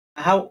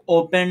I have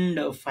opened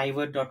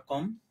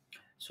fiverr.com,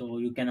 so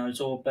you can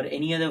also open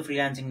any other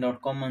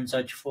freelancing.com and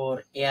search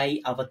for AI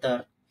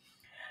avatar.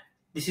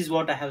 This is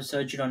what I have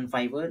searched on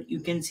Fiverr. You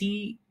can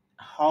see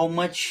how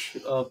much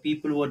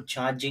people were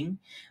charging,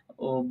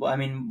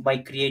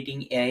 by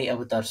creating AI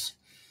avatars.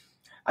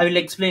 I will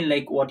explain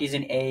like what is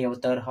an AI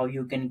avatar, how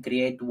you can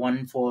create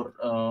one for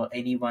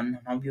anyone,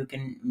 how you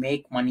can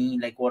make money,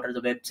 like what are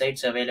the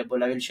websites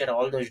available. I will share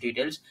all those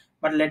details.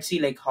 But let's see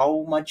like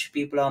how much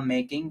people are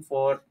making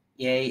for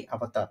AI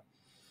avatar.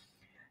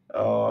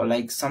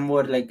 Like some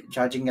were like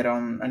charging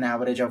around an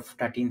average of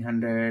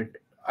 1300,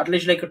 at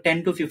least like a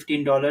 $10 to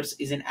 $15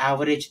 is an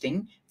average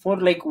thing for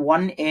like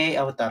one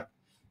AI avatar,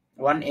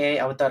 one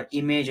AI avatar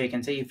image. I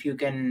can say if you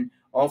can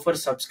offer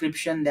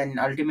subscription, then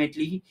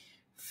ultimately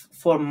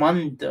for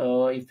month,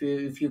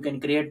 if you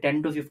can create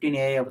 10 to 15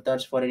 AI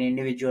avatars for an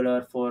individual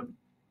or for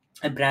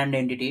a brand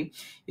entity,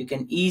 you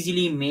can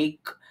easily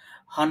make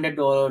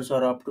 $100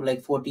 or up to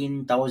like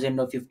 14,000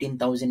 or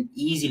 15,000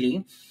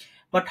 easily.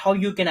 But how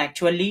you can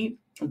actually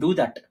do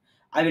that,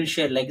 I will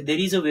share. Like there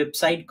is a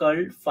website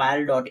called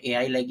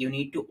file.ai. like you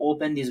need to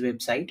open this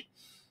website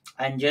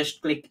and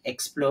just click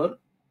explore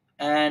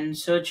and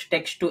search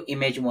text to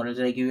image models.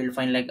 Like you will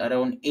find like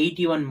around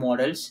 81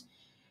 models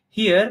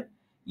here.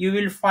 You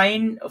will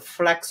find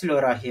Flux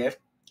Lora here.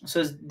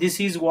 So this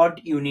is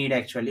what you need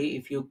actually.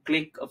 If you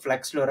click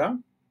Flux Lora,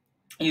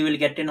 you will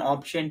get an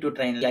option to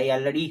train. I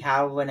already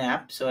have an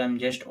app, so I'm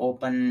just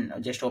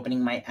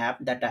opening my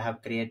app that I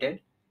have created.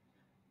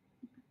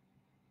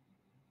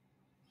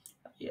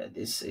 Yeah,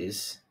 this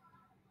is,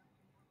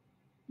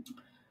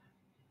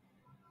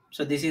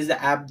 so this is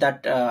the app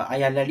that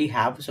I already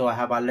have. So I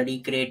have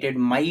already created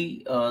my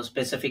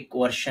specific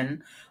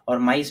version or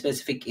my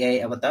specific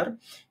AI avatar.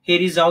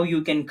 Here is how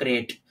you can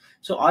create.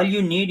 So all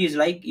you need is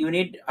like you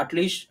need at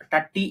least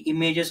 30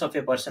 images of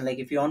a person. Like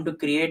if you want to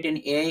create an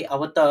AI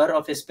avatar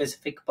of a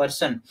specific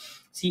person,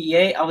 see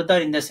AI avatar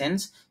in the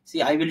sense,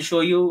 see I will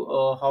show you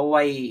how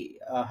I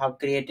have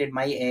created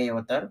my AI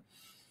avatar.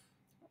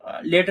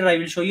 Later I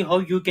will show you how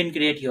you can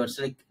create yours.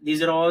 Like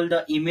these are all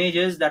the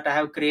images that I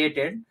have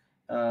created.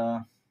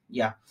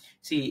 Yeah,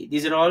 see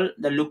these are all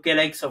the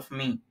lookalikes of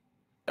me.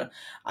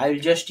 I will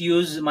just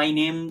use my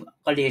name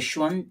called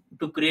H1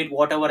 to create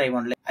whatever I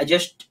want. Like I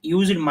just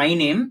used my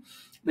name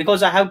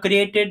because I have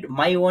created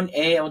my own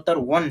AI avatar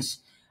once.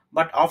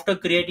 But after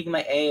creating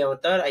my AI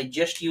avatar, I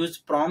just use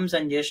prompts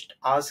and just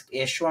ask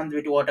H1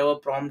 with whatever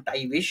prompt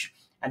I wish,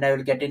 and I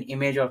will get an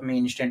image of me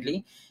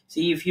instantly.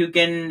 See if you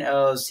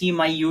can see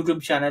my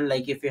YouTube channel.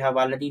 Like if you have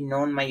already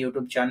known my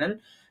YouTube channel,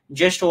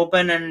 just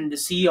open and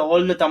see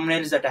all the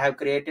thumbnails that I have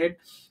created.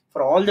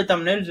 For all the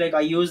thumbnails, like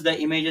I use the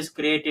images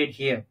created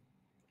here.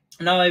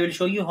 Now I will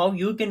show you how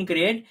you can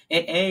create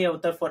an AI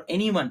avatar for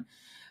anyone.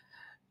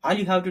 All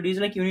you have to do is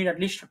like you need at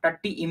least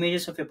 30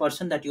 images of a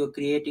person that you're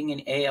creating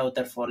an AI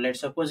avatar for.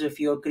 Let's suppose if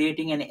you're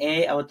creating an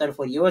AI avatar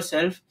for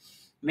yourself,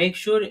 make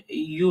sure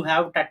you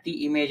have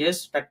 30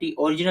 images, 30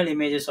 original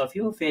images of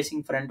you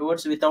facing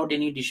frontwards without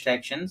any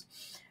distractions,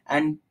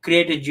 and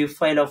create a GIF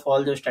file of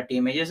all those 30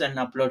 images and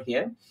upload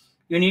here.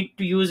 You need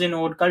to use a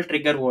word called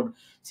trigger word.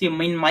 See,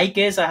 in my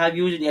case, I have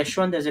used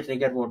Yashwant as a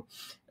trigger word.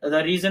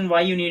 The reason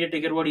why you need a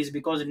trigger word is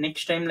because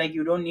next time, like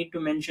you don't need to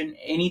mention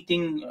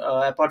anything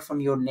apart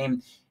from your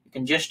name. You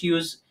can just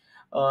use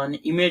an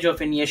image of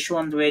an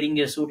Yashwant wearing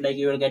a suit. Like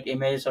you will get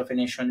images of an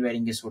Yashwant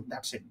wearing a suit.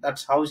 That's it.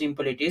 That's how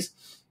simple it is.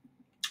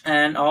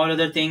 And all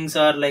other things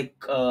are like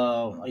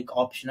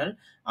optional.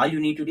 All you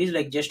need to do is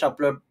like just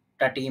upload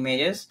 30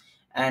 images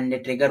and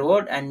a trigger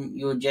word, and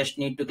you just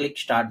need to click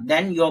start.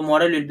 Then your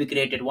model will be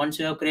created. Once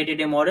you have created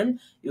a model,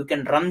 you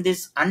can run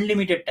this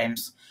unlimited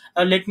times.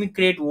 Let me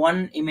create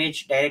one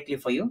image directly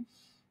for you.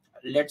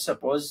 Let's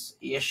suppose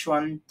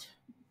Yashwant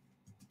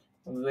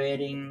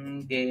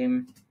wearing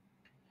a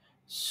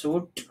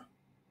suit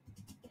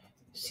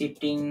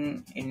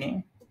sitting in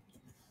a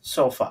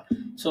sofa.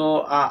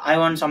 So I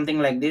want something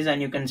like this, and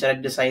you can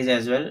select the size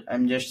as well.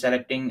 I'm just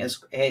selecting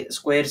a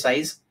square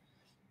size.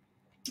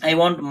 I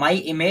want my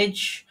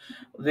image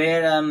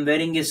where I'm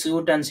wearing a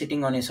suit and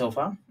sitting on a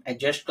sofa. I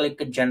just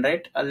click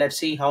generate. Let's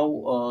see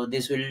how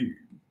this will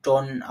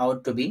turn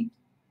out to be.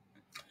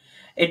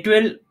 It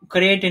will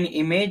create an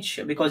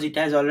image because it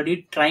has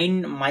already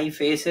trained my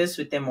faces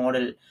with a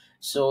model.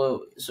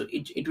 So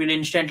it will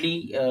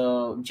instantly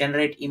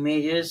generate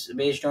images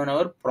based on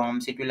our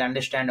prompts. It will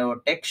understand our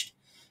text.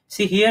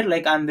 See here,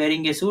 like I'm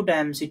wearing a suit,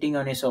 I'm sitting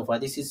on a sofa.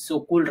 This is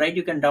so cool, right?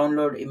 You can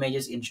download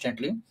images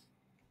instantly.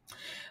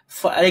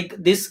 For like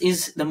this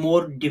is the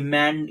more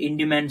demand in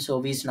demand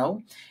service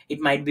now. It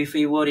might be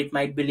Fiverr, it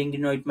might be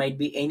LinkedIn, or it might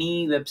be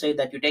any website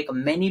that you take.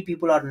 Many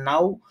people are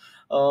now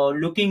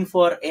looking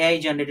for AI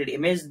generated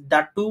image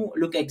that to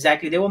look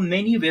exactly. There were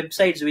many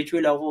websites which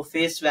will offer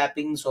face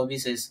swapping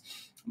services,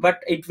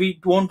 but it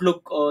won't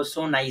look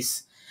so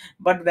nice.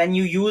 But when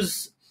you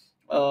use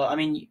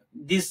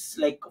this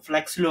like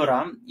Flux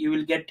Lora, you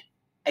will get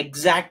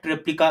exact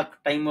replica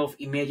time of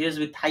images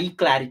with high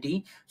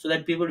clarity, so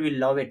that people will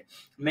love it.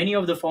 Many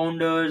of the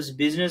founders,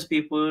 business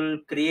people,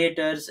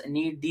 creators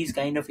need these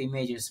kind of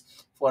images.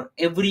 For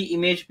every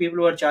image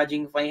people are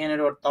charging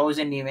 500 or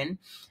 1000 even.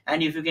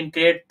 And if you can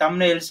create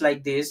thumbnails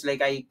like this,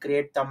 like I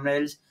create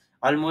thumbnails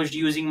almost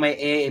using my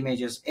AI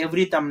images,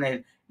 every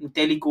thumbnail in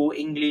Telugu,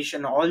 English,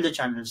 and all the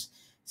channels.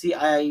 See,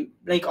 I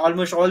like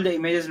almost all the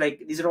images,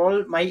 like these are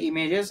all my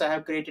images I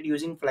have created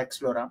using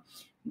Flux Lora.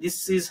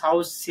 This is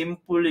how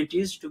simple it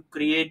is to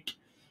create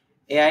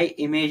AI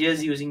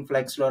images using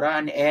Flux Lora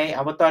and AI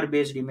avatar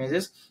based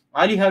images.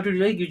 All you have to do,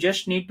 like, you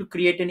just need to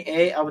create an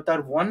AI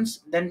avatar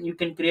once, then you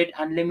can create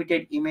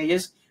unlimited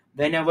images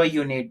whenever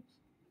you need.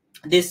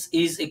 This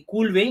is a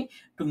cool way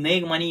to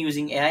make money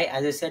using AI.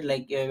 As I said,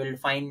 like, you will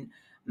find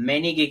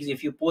many gigs.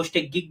 If you post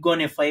a gig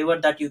on a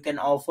Fiverr that you can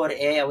offer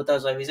AI avatar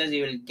services,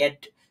 you will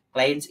get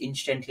clients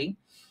instantly.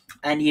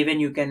 And even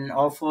you can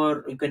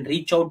offer, you can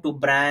reach out to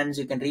brands,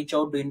 you can reach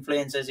out to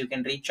influencers, you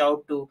can reach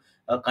out to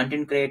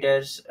content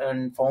creators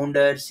and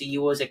founders,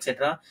 CEOs,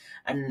 etc.,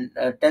 and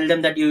tell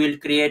them that you will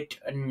create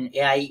an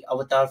AI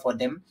avatar for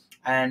them.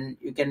 And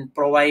you can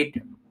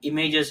provide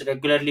images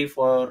regularly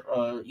for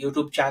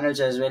YouTube channels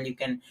as well. You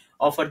can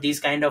offer these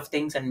kind of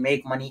things and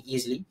make money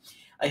easily.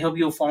 I hope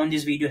you found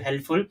this video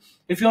helpful.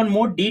 If you want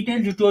more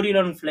detailed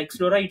tutorial on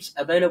Flexlora, it's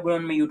available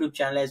on my YouTube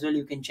channel as well.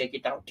 You can check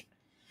it out.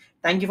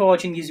 Thank you for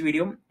watching this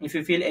video. If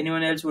you feel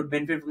anyone else would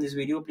benefit from this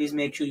video, please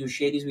make sure you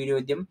share this video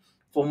with them.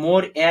 For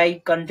more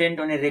AI content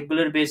on a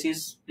regular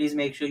basis, please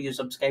make sure you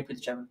subscribe to the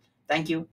channel. Thank you.